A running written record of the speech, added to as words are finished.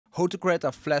How to create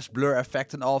a flash blur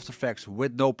effect in After Effects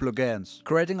with no plugins.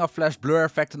 Creating a flash blur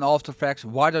effect in After Effects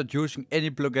without using any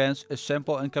plugins is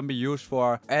simple and can be used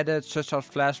for edits such as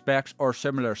flashbacks or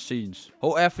similar scenes.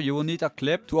 However, you will need a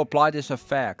clip to apply this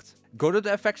effect. Go to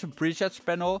the Effects and Presets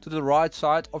panel to the right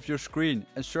side of your screen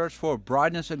and search for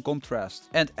Brightness and Contrast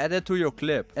and add it to your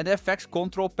clip. In the Effects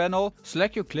Control panel,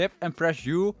 select your clip and press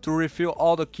U to reveal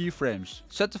all the keyframes.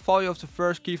 Set the value of the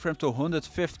first keyframe to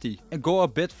 150 and go a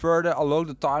bit further along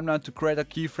the timeline to create a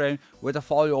keyframe with a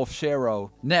value of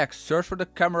 0. Next, search for the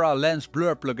Camera Lens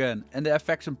Blur plugin in the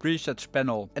Effects and Presets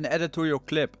panel and add it to your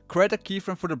clip. Create a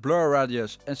keyframe for the blur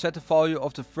radius and set the value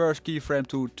of the first keyframe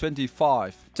to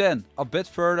 25. Then, a bit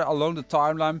further along the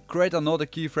timeline, create another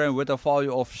keyframe with a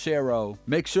value of 0.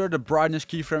 Make sure the brightness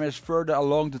keyframe is further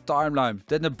along the timeline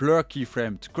than the blur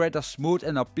keyframe to create a smooth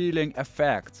and appealing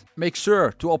effect. Make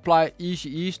sure to apply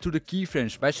easy ease to the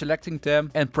keyframes by selecting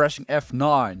them and pressing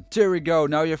F9. There we go,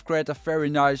 now you have created a very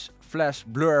nice flash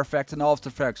blur effect in After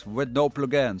Effects with no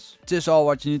plugins. This is all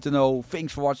what you need to know.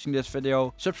 Thanks for watching this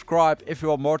video. Subscribe if you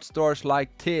want more tutorials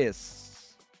like this.